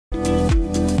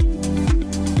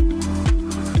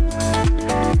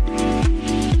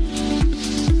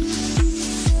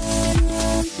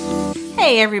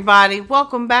Hey everybody,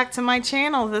 welcome back to my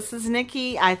channel. This is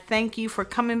Nikki. I thank you for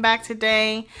coming back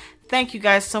today. Thank you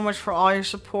guys so much for all your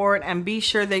support, and be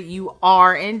sure that you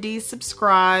are indeed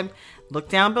subscribed. Look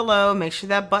down below, make sure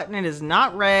that button is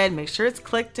not red, make sure it's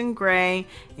clicked in gray,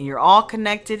 and you're all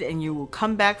connected, and you will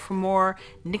come back for more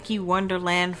Nikki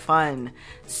Wonderland fun.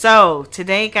 So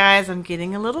today guys, I'm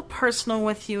getting a little personal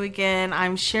with you again.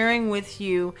 I'm sharing with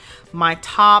you my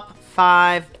top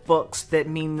 5 books that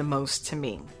mean the most to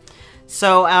me.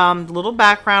 So a little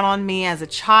background on me. As a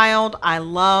child, I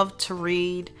loved to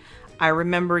read. I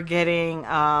remember getting,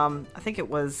 I think it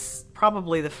was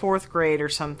probably the 4th grade or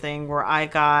something, where I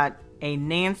got a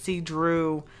Nancy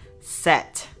Drew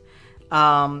set.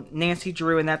 Nancy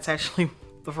Drew, and that's actually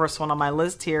the first one on my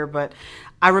list here, but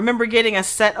I remember getting a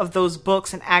set of those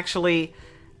books and actually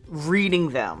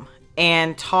reading them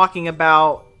and talking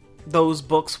about those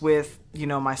books with, you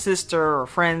know, my sister or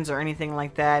friends or anything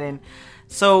like that. And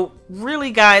so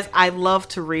really guys, I love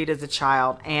to read as a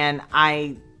child, and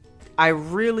I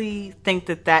really think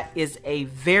that that is a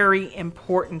very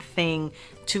important thing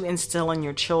to instill in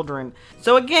your children.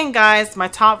 So again guys, my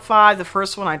top 5, the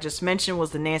first one I just mentioned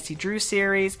was the Nancy Drew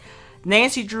series.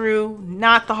 Nancy Drew,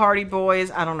 not the Hardy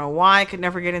Boys. I don't know why I could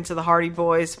never get into the Hardy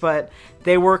Boys, but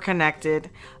they were connected.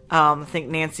 I think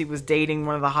Nancy was dating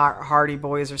one of the Hardy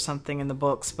Boys or something in the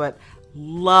books, but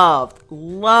loved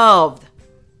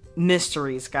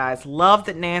mysteries, guys. Loved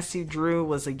that Nancy Drew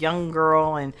was a young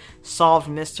girl and solved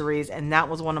mysteries, and that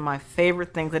was one of my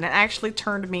favorite things, and it actually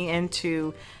turned me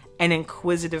into an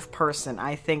inquisitive person.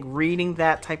 I think reading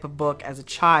that type of book as a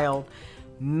child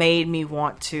made me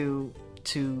want to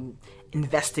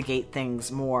investigate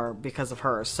things more because of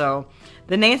her. So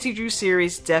the Nancy Drew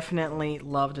series, definitely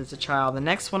loved as a child. The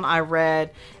next one I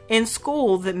read in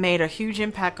school that made a huge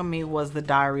impact on me was The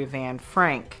Diary of Anne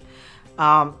Frank.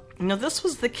 You know, this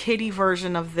was the kiddie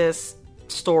version of this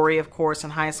story, of course,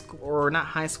 in high school, or not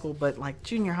high school, but like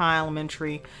junior high,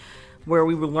 elementary, where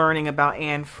we were learning about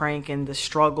Anne Frank and the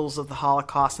struggles of the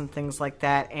Holocaust and things like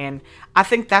that. And I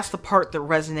think that's the part that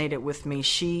resonated with me.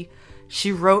 She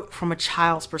wrote from a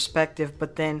child's perspective,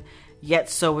 but then yet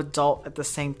so adult at the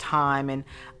same time. And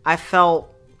I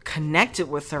felt connected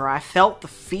with her. I felt the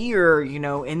fear, you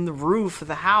know, in the roof of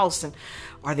the house, and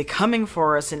are they coming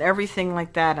for us and everything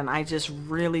like that. And I just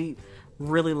really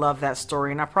love that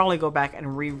story. And I probably go back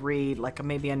and reread like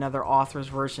maybe another author's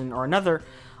version or another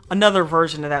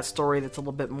version of that story that's a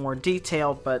little bit more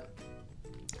detailed, but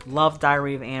love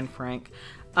Diary of Anne Frank.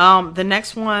 The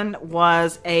next one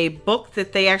was a book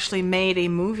that they actually made a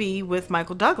movie with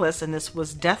Michael Douglas, and this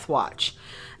was Death Watch.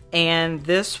 And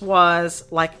this was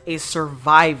like a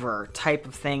survivor type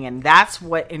of thing, and that's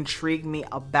what intrigued me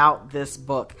about this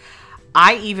book.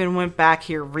 I even went back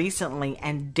here recently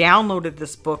and downloaded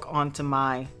this book onto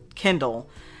my Kindle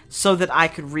so that I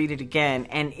could read it again.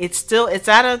 And it's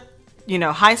at a, you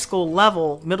know, high school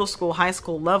level, middle school, high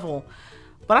school level,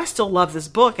 but I still love this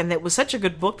book. And it was such a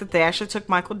good book that they actually took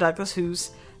Michael Douglas,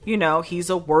 who's, you know, he's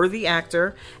a worthy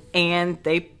actor, and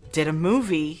they did a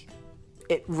movie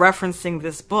referencing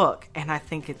this book, and I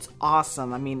think it's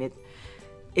awesome. I mean,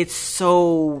 it's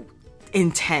so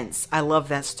intense. I love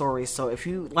that story. So if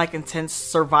you like intense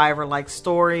survivor-like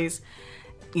stories,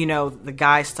 you know, the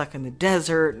guy stuck in the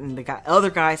desert, and the other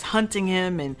guy's hunting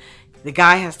him, and the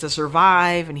guy has to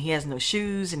survive, and he has no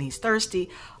shoes, and he's thirsty,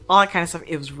 all that kind of stuff.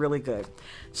 It was really good.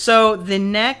 So the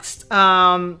next,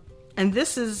 and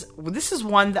this is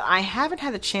one that I haven't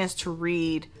had a chance to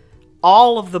read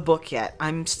all of the book yet.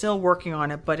 I'm still working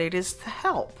on it, but it is The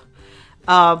Help.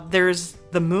 There's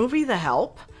the movie The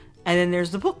Help, and then there's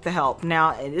the book The Help.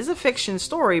 Now, it is a fiction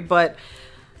story, but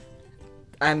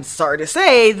I'm sorry to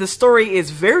say the story is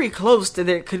very close to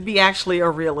that. It could be actually a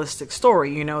realistic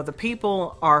story. You know, the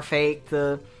people are fake,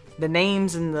 the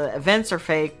names and the events are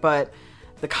fake, but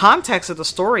the context of the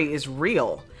story is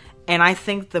real. And I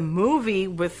think the movie,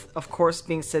 with, of course,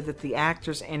 being said that the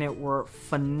actors in it were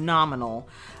phenomenal,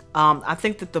 I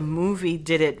think that the movie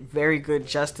did it very good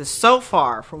justice so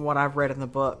far from what I've read in the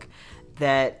book,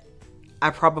 that I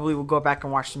probably will go back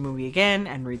and watch the movie again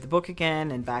and read the book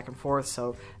again and back and forth.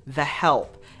 So The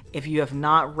Help, if you have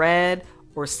not read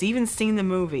or even seen the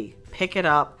movie, pick it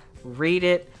up, read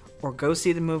it, or go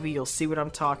see the movie. You'll see what I'm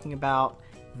talking about.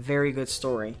 Very good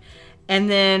story. And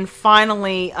then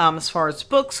finally, as far as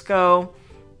books go,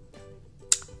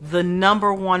 the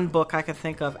number one book I could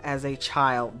think of as a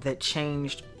child that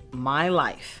changed my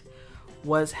life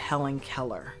was Helen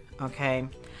Keller. Okay,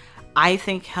 I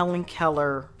think Helen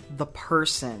Keller, the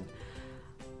person,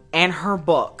 and her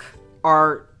book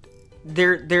are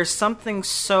there's something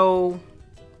so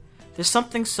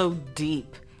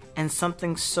deep and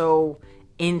something so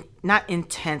not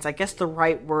intense. I guess the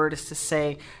right word is to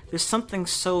say there's something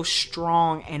so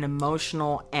strong and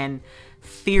emotional and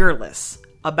fearless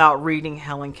about reading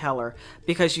Helen Keller,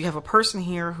 because you have a person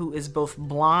here who is both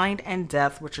blind and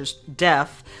deaf, which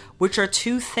are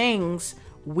two things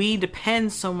we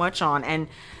depend so much on. And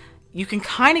you can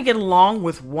kind of get along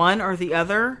with one or the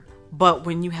other, but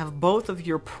when you have both of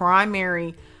your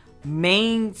primary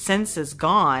main senses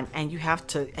gone and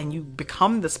you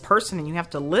become this person and you have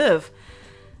to live,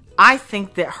 I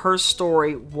think that her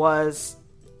story was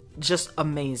just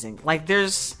amazing. Like,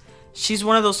 she's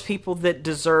one of those people that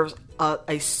deserves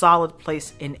a solid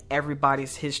place in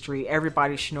everybody's history.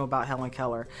 Everybody should know about Helen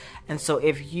Keller. And so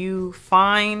if you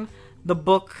find the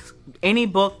book, any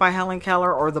book by Helen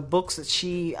Keller, or the books that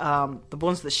the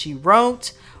ones that she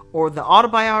wrote, or the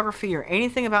autobiography, or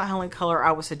anything about Helen Keller,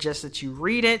 I would suggest that you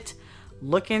read it,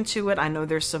 look into it. I know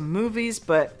there's some movies,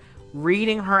 but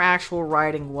reading her actual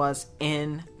writing was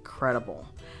incredible.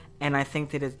 And I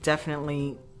think that it's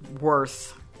definitely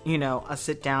worth, a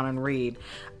sit down and read.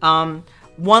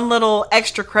 One little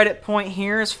extra credit point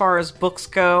here as far as books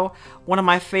go. One of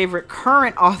my favorite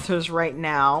current authors right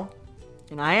now,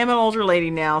 and I am an older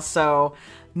lady now, so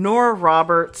Nora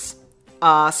Roberts /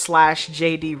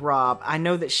 J.D. Robb. I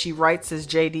know that she writes as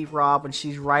J.D. Robb when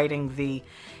she's writing the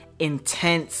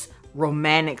intense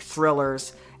romantic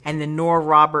thrillers, and then Nora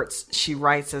Roberts, she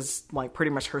writes as like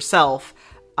pretty much herself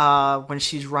when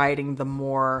she's writing the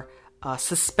more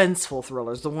suspenseful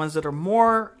thrillers, the ones that are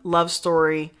more love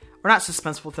story, or not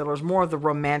suspenseful thrillers, more of the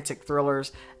romantic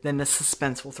thrillers than the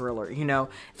suspenseful thriller.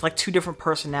 It's like two different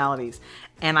personalities.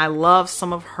 And I love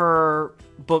some of her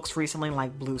books recently,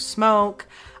 like Blue Smoke.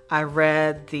 I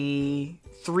read the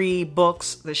 3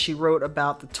 books that she wrote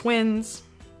about the twins.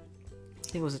 I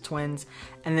think it was the twins.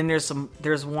 And then there's a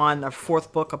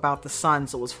 4th book about the sons.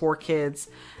 So it was 4 kids.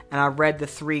 And I read the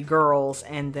 3 girls.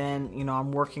 And then,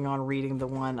 I'm working on reading the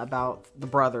one about the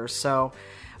brothers. So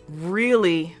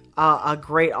really a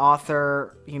great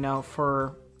author,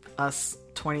 for us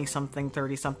 20-something,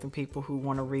 30-something people who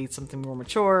want to read something more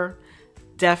mature.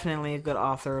 Definitely a good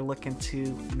author. Look into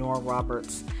Nora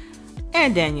Roberts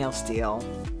and Danielle Steele.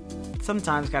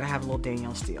 Sometimes got to have a little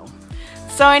Danielle Steele.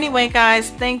 So anyway, guys,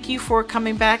 thank you for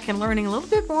coming back and learning a little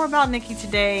bit more about Nikki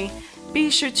today. Be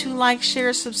sure to like,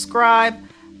 share, subscribe.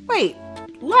 Wait,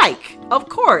 like, of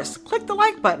course. Click the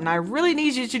like button. I really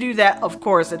need you to do that, of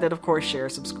course. And then, of course, share,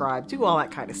 subscribe. Do all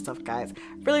that kind of stuff, guys.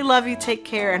 Really love you. Take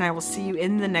care. And I will see you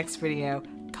in the next video.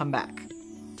 Come back.